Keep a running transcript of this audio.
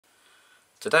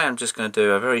Today I'm just going to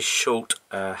do a very short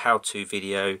how-to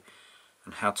video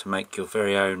on how to make your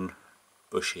very own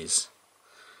bushes.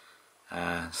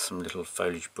 Some little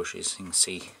foliage bushes. You can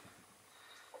see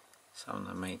some of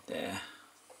them made there.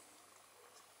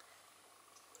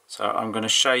 So I'm going to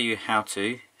show you how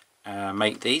to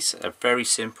make these. They're very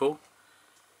simple,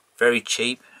 very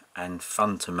cheap and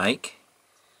fun to make,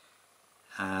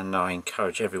 and I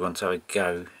encourage everyone to have a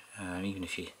go, even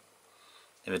if you've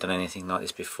never done anything like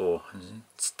this before.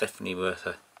 It's definitely worth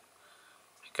a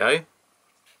go.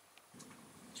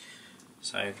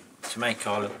 So to make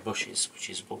our little bushes, which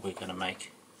is what we're going to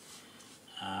make,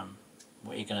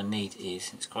 what you're going to need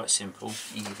is, it's quite simple,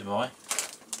 easy to buy.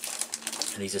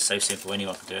 These are so simple,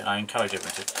 anyone can do it. I encourage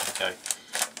everyone to have a go.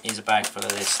 Here's a bag full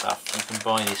of this stuff. You can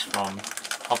buy this from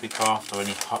Hobbycraft or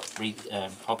any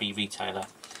hobby retailer,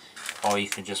 or you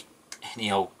can just,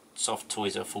 any old soft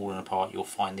toys that are falling apart, you'll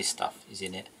find this stuff is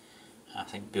in it. I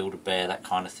think Build-A-Bear, that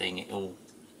kind of thing,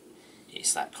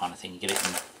 it's that kind of thing. You get it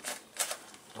in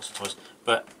lots of toys,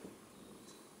 but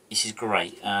this is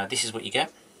great. This is what you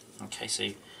get. Okay, so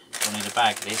you'll need a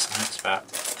bag of this. I think it's about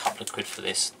a couple of quid for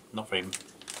this, not very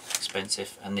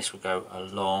expensive, and this will go a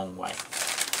long way.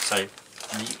 So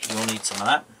you'll need some of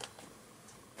that.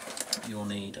 You'll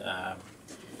need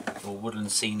your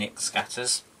Woodland Scenic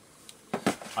scatters.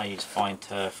 I use fine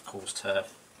turf, coarse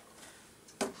turf,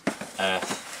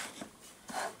 earth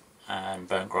and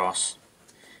burnt grass,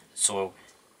 soil.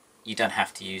 You don't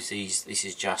have to use these. This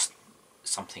is just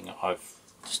something that I've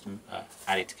just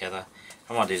added together.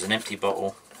 And what I do is an empty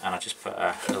bottle, and I just put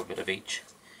a little bit of each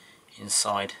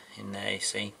inside in there, you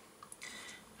see.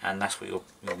 And that's what you'll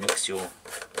mix your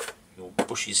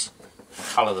bushes and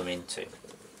colour them into.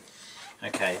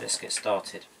 Okay, let's get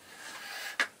started.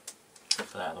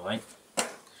 Put that out of the way.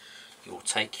 You'll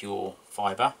take your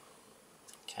fibre,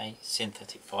 okay,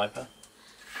 synthetic fibre,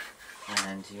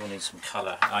 and you'll need some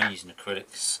colour. I'm using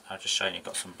acrylics. I'll just show you, I've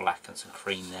got some black and some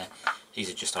cream there. These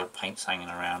are just old paints hanging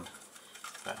around,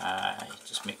 but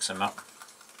just mix them up.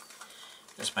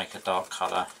 Let's make a dark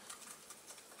colour.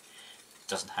 It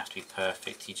doesn't have to be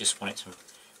perfect, you just want it to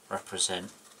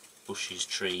represent bushes,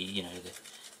 tree, you know, the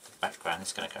background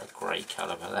is going to go grey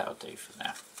colour, but that'll do for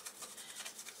now.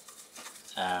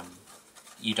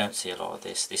 You don't see a lot of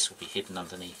this. This will be hidden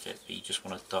underneath it, but you just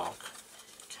want a dark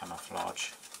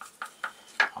camouflage.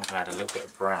 I'm going to add a little bit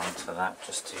of brown to that,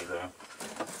 just to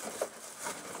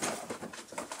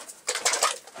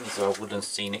these are Woodland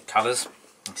Scenic colours.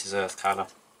 This is earth colour,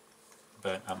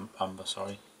 burnt umber,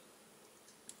 sorry.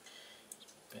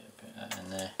 A bit of that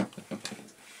in there.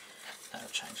 That'll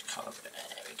change colour a bit.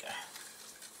 There we go.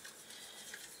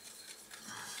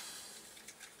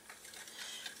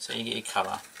 So you get your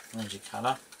colour. There's your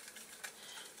colour.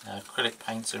 Acrylic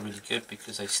paints are really good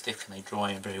because they stick and they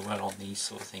dry very well on these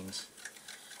sort of things.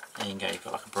 There you go, you've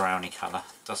got like a browny colour.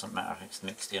 Doesn't matter if it's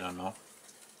mixed in or not,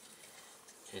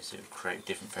 because it will create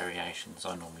different variations.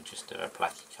 I normally just do a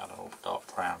blacky colour or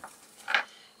dark brown.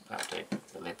 That'll do. Put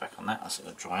the lid back on that, that's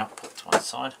going to dry up, put it to one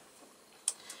side.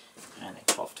 And a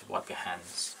cloth to wipe your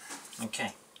hands.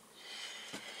 Okay.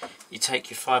 You take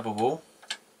your fibre wool,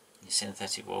 your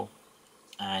synthetic wool,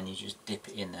 and you just dip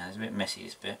it in there. It's a bit messy,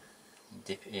 this bit. You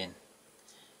dip it in,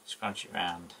 scrunch it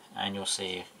round, and you'll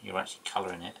see you're actually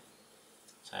colouring it.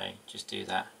 So just do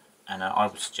that, and I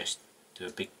would suggest do a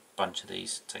big bunch of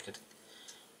these. Take a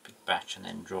big batch and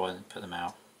then dry and put them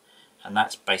out. And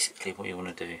that's basically what you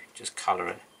want to do. Just colour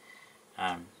it.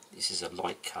 This is a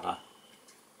light colour.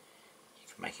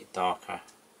 You can make it darker,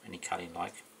 any colour you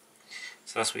like.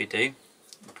 So that's what you do. You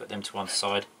put them to one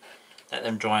side. Let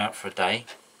them dry out for a day.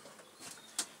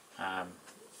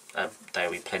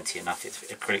 They'll be plenty enough.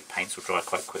 Acrylic paints will dry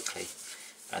quite quickly,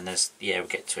 and the air will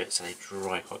get to it, so they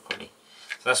dry quite quickly.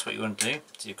 So that's what you want to do.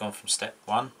 So you've gone from step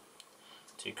 1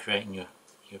 to creating your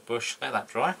bush. Let that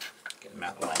dry, get them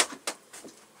out of the way,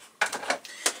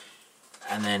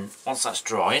 and then once that's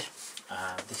dried,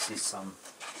 these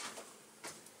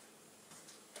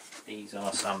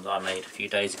are some that I made a few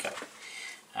days ago.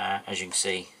 As you can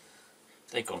see,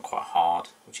 they've gone quite hard,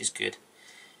 which is good.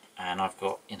 And I've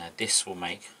got, you know, this will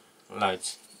make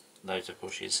loads of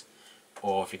bushes.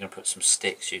 Or if you're going to put some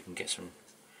sticks, you can make some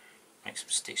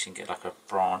sticks. You can get like a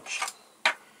branch.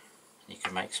 You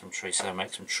can make some trees. So they'll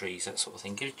make some trees, that sort of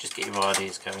thing. Just get your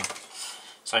ideas going.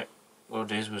 So what we'll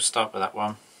do is we'll start with that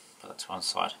one. Put that to one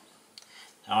side.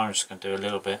 Now I'm just going to do a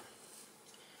little bit.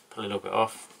 Pull a little bit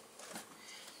off.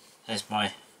 There's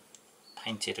my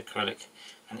painted acrylic,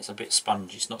 and it's a bit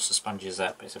spongy. It's not so spongy as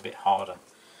that, but it's a bit harder.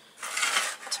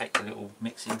 Take a little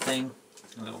mixing thing,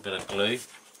 a little bit of glue,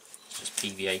 it's just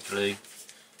PVA glue you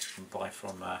can buy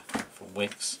from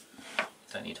Wix.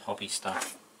 don't need hobby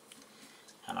stuff.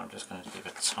 And I'm just going to give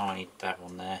a tiny dab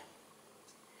on there.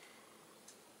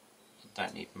 You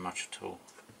don't need much at all.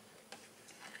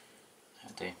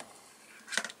 That'll do.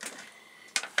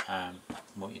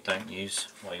 What you don't use,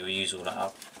 well, you'll use all that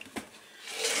up.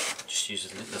 Just use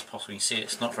as little as possible. You can see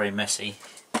it's not very messy.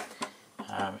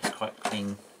 It's quite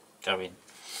clean going.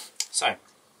 So,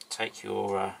 take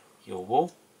your wool,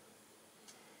 your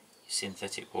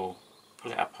synthetic wool,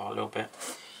 pull it apart a little bit.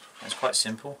 And it's quite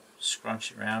simple.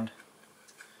 Scrunch it round.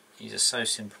 These are so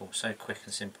simple, so quick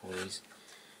and simple, these.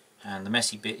 And the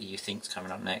messy bit that you think is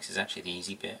coming up next is actually the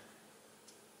easy bit.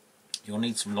 You'll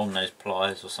need some long nose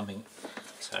pliers or something,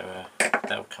 so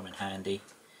that'll come in handy.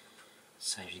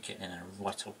 Saves you getting in a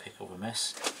right old pickle of a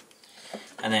mess.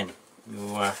 And then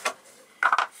you'll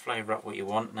flavour up what you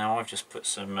want. Now I've just put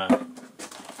some,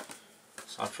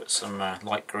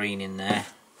 light green in there,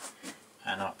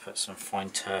 and I've put some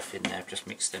fine turf in there. I've just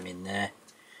mixed them in there.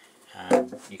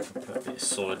 You can put a bit of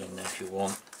soil in there if you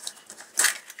want.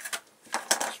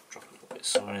 Just drop a little bit of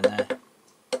soil in there.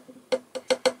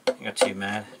 Don't go too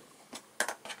mad.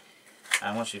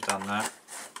 And once you've done that,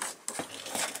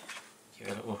 give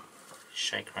it a little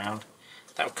shake round.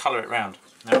 That will colour it round.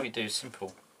 Now what you do is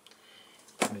simple.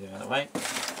 Move it out of the way.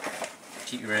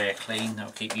 Keep your hair clean. That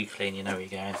will keep you clean. You know where you're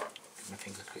going. Give my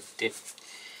finger a quick dip.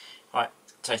 Right,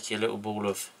 take your little ball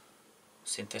of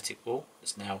synthetic wool.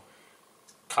 It's now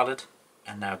coloured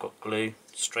and now got glue,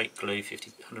 straight glue,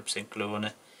 100% glue on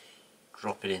it.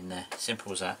 Drop it in there.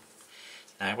 Simple as that.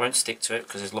 Now it won't stick to it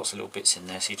because there's lots of little bits in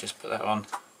there, so you just put that on,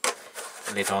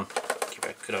 the lid on, give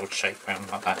it a good old shake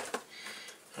round like that.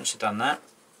 Once you've done that,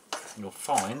 you'll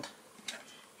find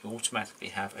you automatically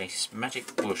have a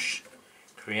magic bush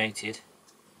created,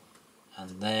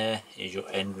 and there is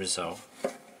your end result.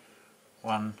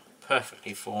 One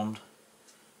perfectly formed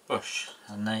bush,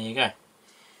 and there you go.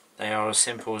 They are as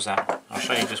simple as that. I'll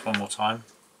show you just one more time.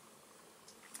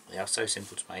 They are so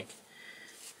simple to make.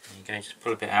 There you go, just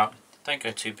pull a bit out. Don't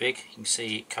go too big. You can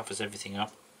see it covers everything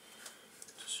up.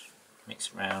 Just mix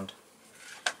it around.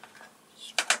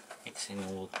 Just mixing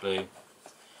all the glue.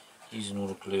 Using all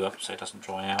the glue up so it doesn't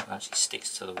dry out. It actually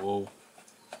sticks to the wall.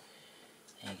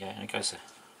 There you go, and it goes a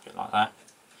bit like that.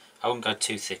 I wouldn't go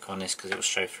too thick on this because it will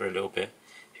show through a little bit.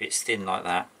 If it's thin like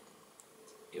that,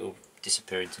 it will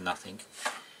disappear into nothing.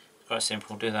 Quite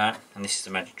simple, do that, and this is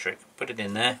the magic trick. Put it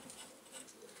in there,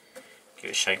 give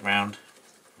it a shake round.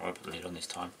 I won't put the lid on this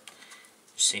time.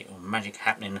 You see all magic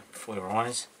happening before your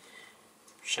eyes.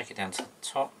 Shake it down to the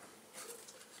top.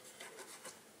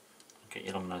 Get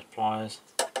your long nose pliers,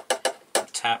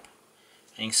 tap,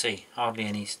 and you can see hardly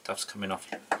any stuff's coming off.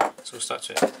 It's all stuck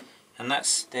to it. And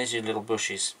there's your little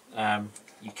bushes.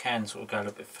 You can sort of go a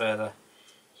little bit further.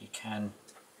 You can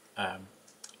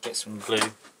get some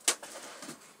glue.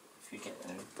 If you get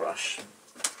a brush,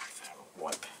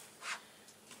 wipe,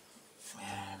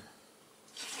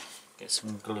 get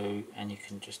some glue, and you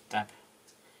can just dab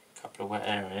a couple of wet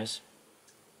areas.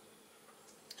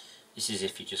 This is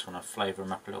if you just want to flavour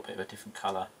them up a little bit of a different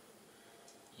colour.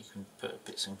 You can put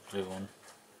bits of glue on,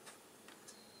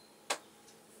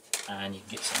 and you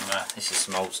can get some. This is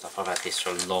some old stuff. I've had this for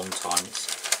a long time.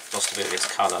 It's lost a bit of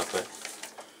its colour, but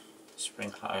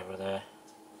sprinkle it over there,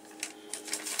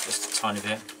 just a tiny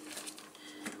bit.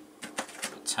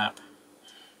 Tap,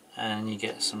 and you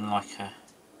get some like a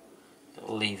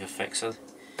little leaf effect. So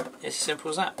it's as simple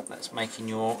as that. That's making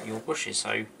your bushes.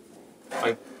 So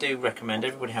I do recommend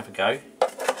everybody have a go.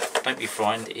 Don't be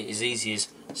frightened. It is easy as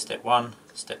step 1,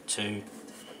 step 2,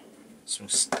 some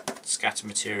scatter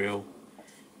material,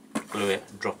 glue it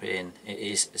and drop it in. It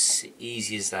is as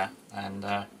easy as that, and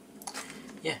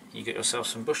yeah, you get yourself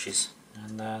some bushes,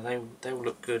 and they will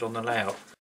look good on the layout.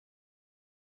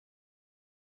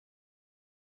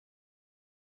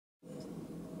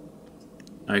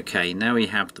 Okay, now we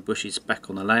have the bushes back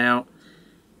on the layout,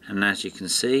 and as you can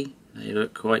see they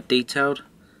look quite detailed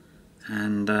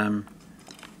and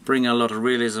bring a lot of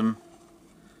realism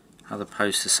as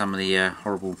opposed to some of the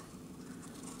horrible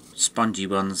spongy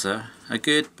ones that are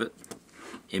good, but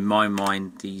in my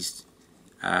mind these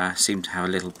seem to have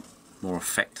a little more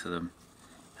effect to them,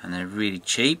 and they're really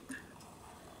cheap,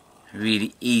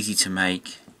 really easy to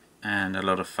make, and a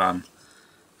lot of fun.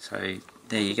 So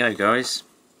there you go, guys.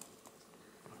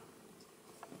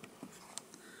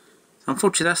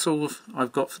 Unfortunately that's all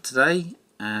I've got for today,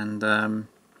 and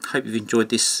hope you've enjoyed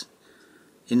this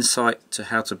insight to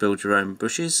how to build your own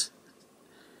bushes,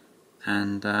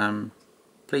 and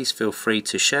please feel free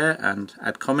to share and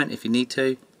add comment if you need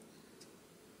to,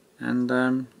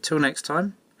 and till next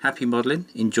time, happy modelling,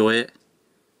 enjoy it,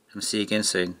 and see you again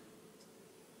soon.